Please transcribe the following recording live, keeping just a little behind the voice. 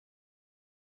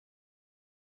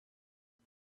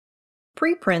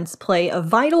Preprints play a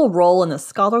vital role in the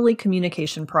scholarly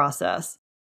communication process.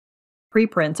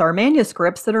 Preprints are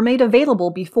manuscripts that are made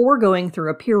available before going through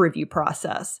a peer review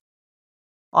process.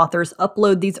 Authors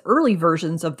upload these early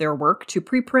versions of their work to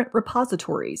preprint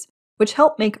repositories, which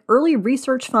help make early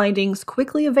research findings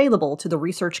quickly available to the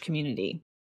research community.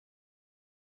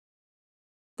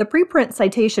 The Preprint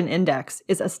Citation Index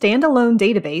is a standalone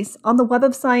database on the Web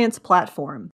of Science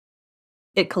platform.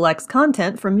 It collects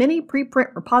content from many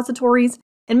preprint repositories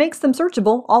and makes them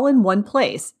searchable all in one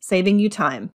place, saving you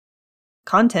time.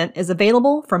 Content is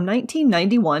available from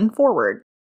 1991 forward.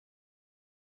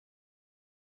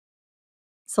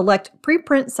 Select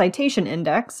Preprint Citation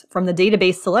Index from the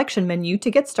Database Selection menu to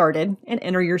get started and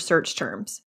enter your search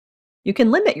terms. You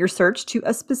can limit your search to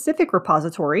a specific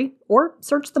repository or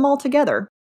search them all together.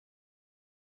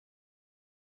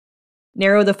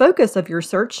 Narrow the focus of your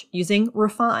search using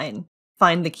Refine.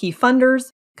 Find the key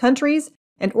funders, countries,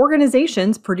 and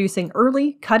organizations producing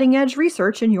early, cutting-edge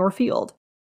research in your field.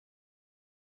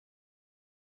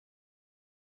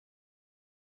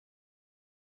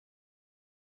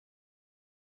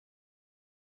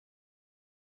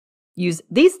 Use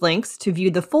these links to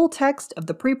view the full text of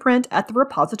the preprint at the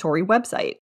repository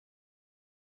website.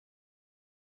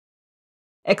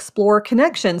 Explore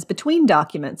connections between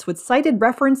documents with cited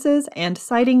references and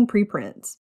citing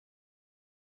preprints.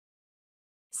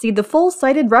 See the full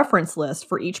cited reference list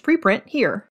for each preprint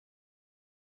here.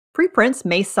 Preprints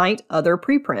may cite other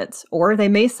preprints, or they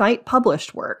may cite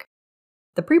published work.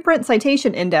 The Preprint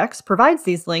Citation Index provides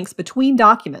these links between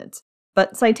documents,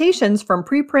 but citations from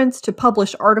preprints to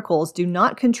published articles do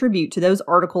not contribute to those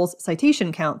articles'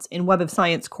 citation counts in Web of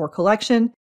Science core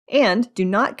collection, and do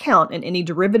not count in any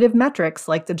derivative metrics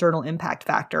like the journal impact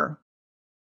factor.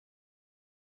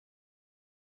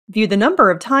 View the number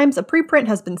of times a preprint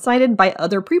has been cited by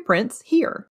other preprints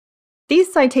here.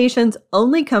 These citations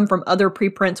only come from other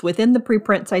preprints within the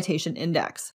Preprint Citation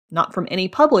Index, not from any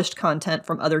published content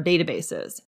from other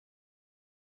databases.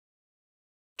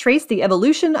 Trace the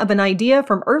evolution of an idea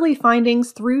from early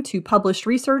findings through to published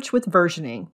research with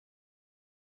versioning.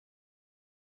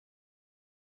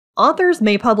 Authors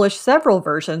may publish several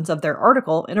versions of their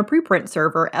article in a preprint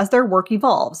server as their work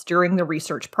evolves during the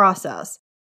research process.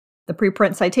 The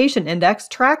Preprint Citation Index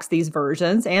tracks these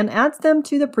versions and adds them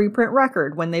to the preprint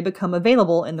record when they become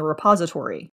available in the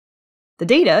repository. The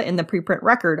data in the preprint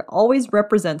record always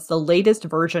represents the latest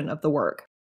version of the work.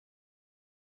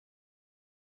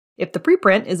 If the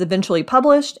preprint is eventually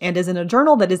published and is in a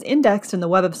journal that is indexed in the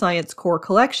Web of Science core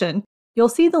collection, you'll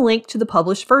see the link to the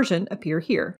published version appear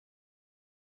here.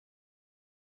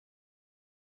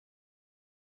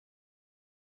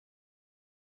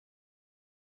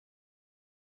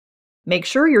 Make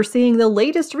sure you're seeing the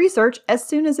latest research as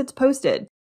soon as it's posted.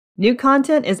 New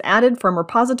content is added from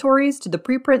repositories to the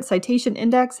Preprint Citation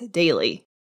Index daily.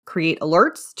 Create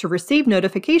alerts to receive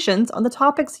notifications on the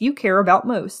topics you care about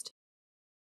most.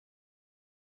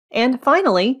 And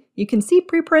finally, you can see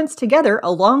preprints together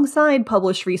alongside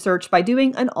published research by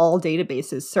doing an All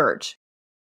Databases search.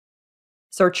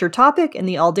 Search your topic in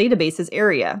the All Databases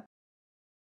area.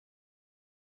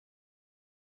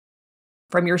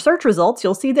 From your search results,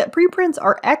 you'll see that preprints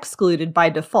are excluded by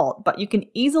default, but you can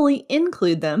easily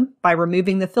include them by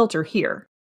removing the filter here.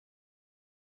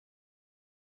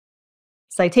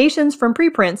 Citations from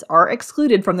preprints are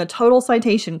excluded from the total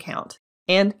citation count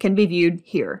and can be viewed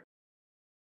here.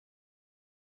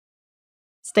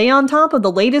 Stay on top of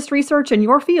the latest research in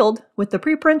your field with the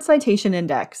Preprint Citation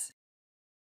Index.